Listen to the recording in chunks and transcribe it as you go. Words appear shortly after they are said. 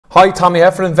Hi, Tommy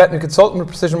Heffernan, veterinary consultant with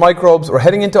Precision Microbes. We're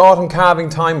heading into autumn calving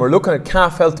time. We're looking at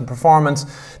calf health and performance.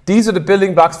 These are the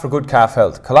building blocks for good calf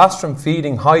health: colostrum,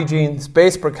 feeding, hygiene,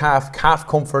 space per calf, calf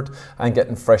comfort, and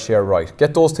getting fresh air right.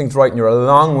 Get those things right and you're a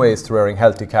long ways to rearing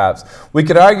healthy calves. We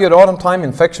could argue at autumn time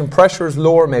infection pressure is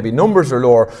lower, maybe numbers are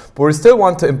lower, but we still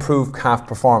want to improve calf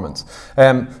performance.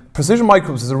 Precision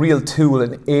Microbes is a real tool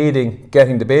in aiding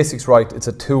getting the basics right. It's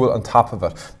a tool on top of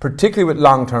it, particularly with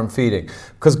long-term feeding,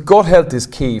 because gut health is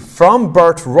key. From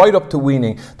birth right up to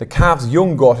weaning, the calf's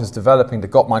young gut is developing, the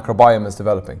gut microbiome is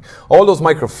developing. All those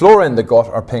microflora in the gut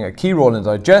are playing a key role in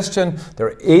digestion.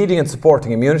 They're aiding and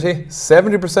supporting immunity.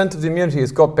 70% of the immunity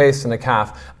is gut-based in a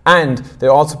calf, and they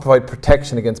also provide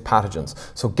protection against pathogens.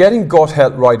 So getting gut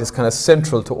health right is kind of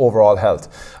central to overall health.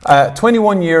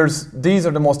 21 years, these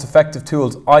are the most effective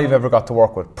tools I've ever got to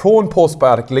work with. Pro and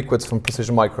postbiotic liquids from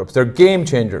Precision Microbes. They're game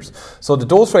changers. So the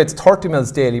dose rate's 30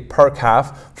 ml daily per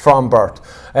calf from birth.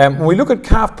 When we look at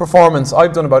calf performance,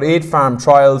 I've done about 8 farm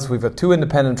trials. We've had 2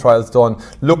 independent trials done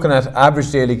looking at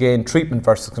average daily gain, treatment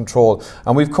versus control,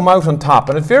 and we've come out on top.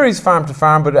 And it varies farm to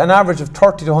farm, but an average of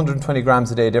 30 to 120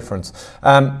 grams a day difference.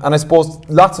 And I suppose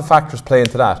lots of factors play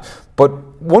into that. But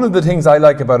one of the things I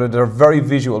like about it, they're very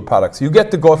visual products. You get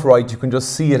the gut right, you can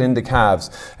just see it in the calves.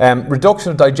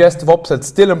 Reduction of digestive upset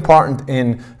still important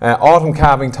in autumn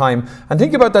calving time. And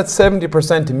think about that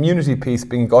 70% immunity piece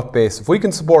being gut-based. If we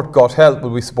can support gut health,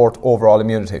 will we support overall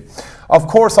immunity? Of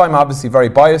course, I'm obviously very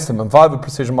biased. I'm involved with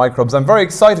Precision Microbes. I'm very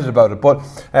excited about it. But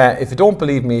if you don't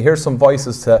believe me, here's some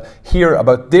voices to hear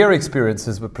about their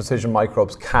experiences with Precision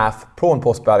Microbes calf, pro and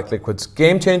postbiotic liquids.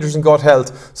 Game changers in gut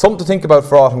health. Something to think about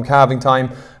for autumn calving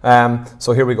time.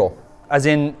 So here we go. As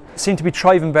in, seem to be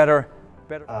thriving better.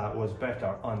 Was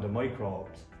better on the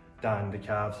microbes than the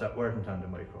calves that weren't on the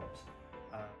microbes.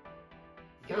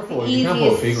 The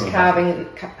easiest calving,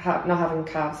 not having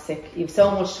calves sick. You have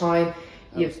so much time.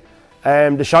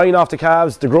 The shine off the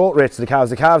calves, the growth rates of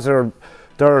the calves are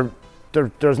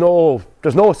there's no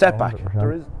setback. 100%.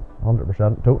 There is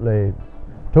 100%.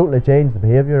 Totally changed the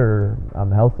behaviour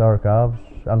and the health of our calves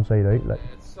inside out. Like.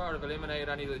 Sort of eliminate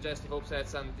any digestive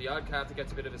upsets, and the odd calf that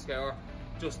gets a bit of a scour,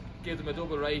 just give them a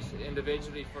double rate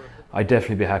individually. I'd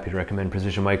definitely be happy to recommend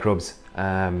Precision Microbes.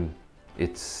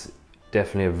 It's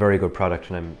definitely a very good product,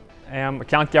 and I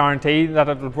can't guarantee that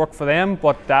it would work for them,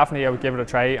 but definitely I would give it a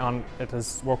try, and it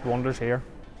has worked wonders here.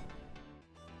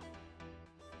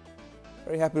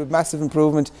 Very happy with massive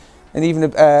improvement, and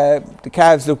even the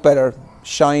calves look better,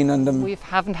 shine on them. We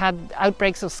haven't had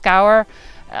outbreaks of scour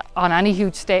on any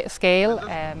huge scale.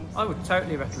 I would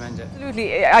totally recommend it.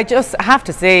 Absolutely. I just have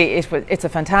to say it's a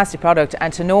fantastic product,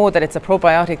 and to know that it's a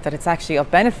probiotic, that it's actually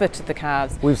of benefit to the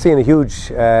calves. We've seen a huge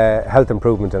health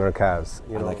improvement in our calves.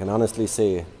 And I can honestly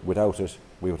say, without it,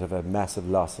 we would have a massive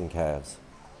loss in calves.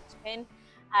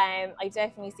 I've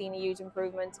definitely seen a huge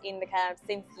improvement in the calves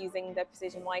since using the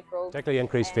Precision Microbes. Particularly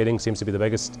increased feeding seems to be the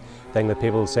biggest thing that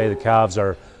people say. The calves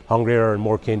are hungrier and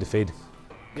more keen to feed.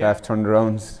 Calf turned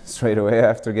around straight away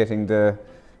after getting the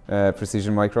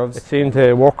Precision Microbes. It seemed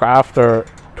to work after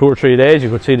 2 or 3 days. You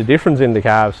could see the difference in the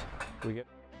calves.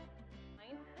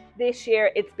 This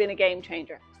year it's been a game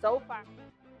changer so far.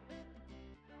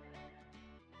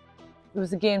 It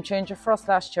was a game changer for us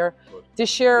last year.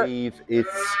 This year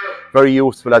it's very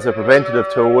useful as a preventative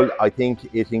tool. I think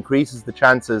it increases the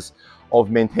chances of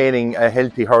maintaining a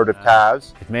healthy herd of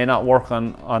calves. It may not work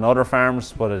on other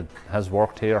farms, but it has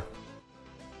worked here.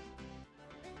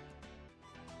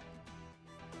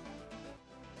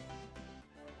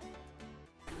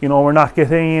 You know, we're not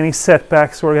getting any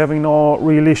setbacks, we're having no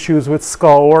real issues with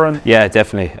scour. Yeah,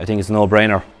 definitely. I think it's a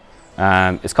no-brainer.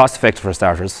 It's cost effective for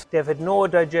starters. They've had no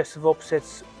digestive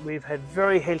upsets. We've had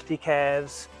very healthy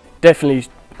calves. Definitely,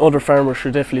 other farmers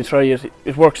should definitely try it.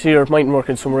 It works here, it mightn't work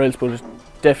in somewhere else, but it's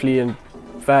definitely a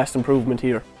vast improvement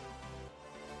here.